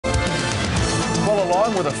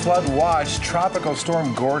Along with a flood watch, Tropical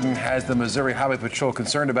Storm Gordon has the Missouri Highway Patrol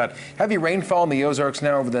concerned about heavy rainfall in the Ozarks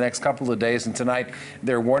now over the next couple of days. And tonight,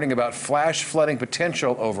 they're warning about flash flooding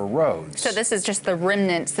potential over roads. So this is just the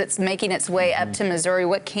remnants that's making its way up to Missouri.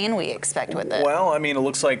 What can we expect with it? Well, I mean, it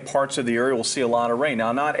looks like parts of the area will see a lot of rain.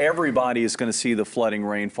 Now, not everybody is going to see the flooding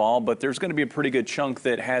rainfall, but there's going to be a pretty good chunk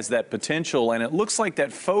that has that potential. And it looks like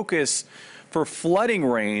that focus for flooding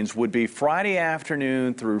rains would be Friday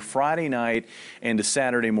afternoon through Friday night into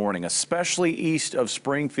Saturday morning, especially east of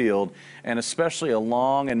Springfield and especially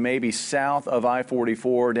along and maybe south of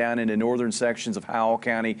I-44 down into northern sections of Howell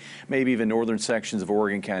County, maybe even northern sections of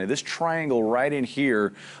Oregon County. This triangle right in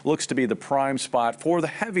here looks to be the prime spot for the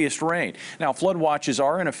heaviest rain. Now, flood watches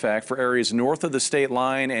are in effect for areas north of the state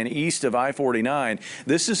line and east of I-49.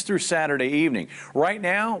 This is through Saturday evening. Right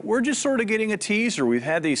now, we're just sort of getting a teaser. We've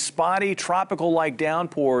had these spotty tropical-like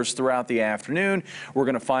downpours throughout the afternoon. We're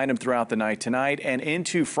going to find them throughout the night tonight and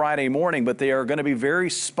into Friday morning, but they are going to be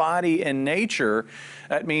very spotty in nature.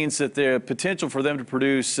 That means that the potential for them to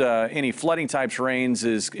produce any flooding types rains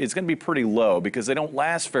is going to be pretty low because they don't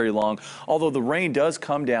last very long, although the rain does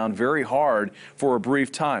come down very hard for a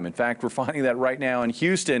brief time. In fact, we're finding that right now in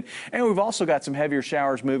Houston, and we've also got some heavier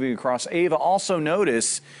showers moving across Ava. Also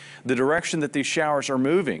notice the direction that these showers are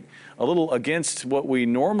moving, a little against what we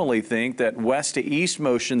normally think, that west to east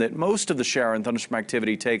motion that most of the shower and thunderstorm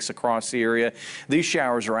activity takes across the area. These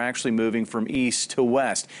showers are actually moving from east to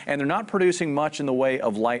west, and they're not producing much in the way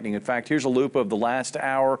of lightning. In fact, here's a loop of the last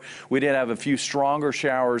hour. We did have a few stronger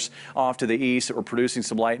showers off to the east that were producing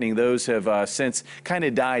some lightning. Those have since kind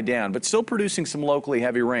of died down, but still producing some locally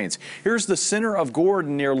heavy rains. Here's the center of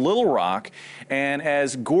Gordon near Little Rock, and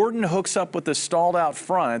as Gordon hooks up with the stalled out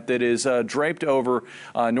front that is draped over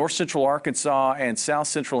north central Arkansas and south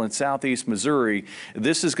central and southeast Missouri,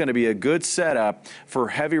 this is going to be a good setup for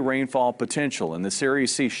heavy rainfall potential. And this area you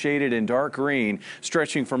see shaded in dark green,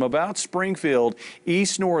 stretching from about Springfield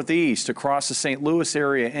east-northeast across the St. Louis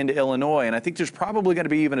area into Illinois. And I think there's probably going to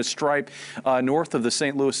be even a stripe north of the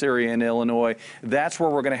St. Louis area in Illinois. That's where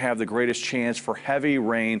we're going to have the greatest chance for heavy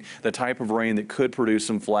rain, the type of rain that could produce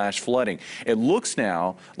some flash flooding. It looks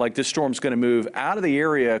now like this storm's going to move out of the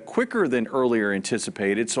area quicker than earlier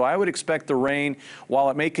anticipated, so I would expect the rain, while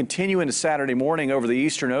it may continue into Saturday morning over the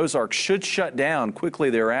eastern Ozarks, should shut down quickly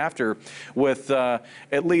thereafter with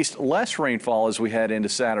at least less rainfall as we head into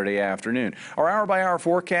Saturday afternoon. Our hour-by-hour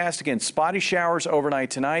forecast, again, spotty showers overnight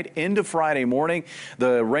tonight into Friday morning.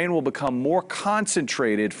 The rain will become more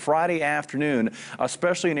concentrated Friday afternoon,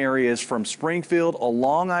 especially in areas from Springfield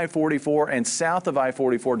along I-44 and south of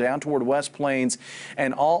I-44 down toward West Plains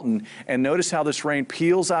and Alton. And notice how this rain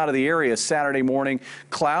peels out of the area Saturday morning.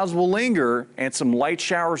 Clouds will linger and some light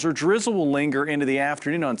showers or drizzle will linger into the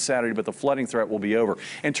afternoon on Saturday, but the flooding threat will be over.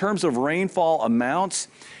 In terms of rainfall amounts,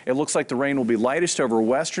 it looks like the rain will be lightest over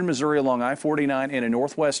western Missouri along I-49 into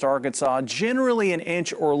northwest Arkansas, generally an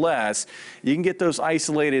inch or less. You can get those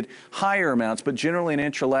isolated higher amounts, but generally an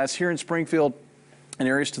inch or less. Here in Springfield, in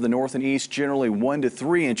areas to the north and east, generally 1 to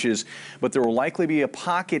 3 inches, but there will likely be a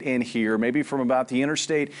pocket in here, maybe from about the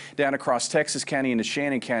interstate down across Texas County into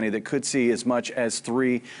Shannon County, that could see as much as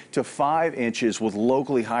 3 to 5 inches with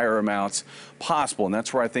locally higher amounts possible. And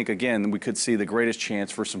that's where I think, again, we could see the greatest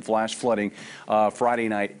chance for some flash flooding Friday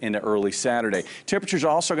night into early Saturday. Temperatures are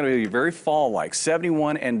also going to be very fall-like,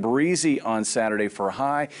 71 and breezy on Saturday for a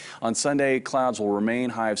high. On Sunday, clouds will remain,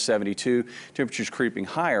 high of 72. Temperatures creeping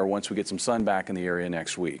higher once we get some sun back in the area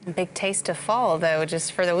next week. Big taste of fall, though,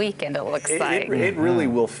 just for the weekend, it looks like. It really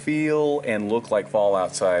will feel and look like fall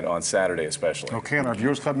outside on Saturday, especially. Okay, and our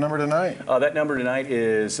Viewers Club number tonight? That number tonight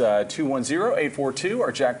is 210-842.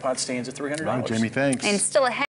 Our jackpot stands at $300. Jamie, thanks. And still ahead.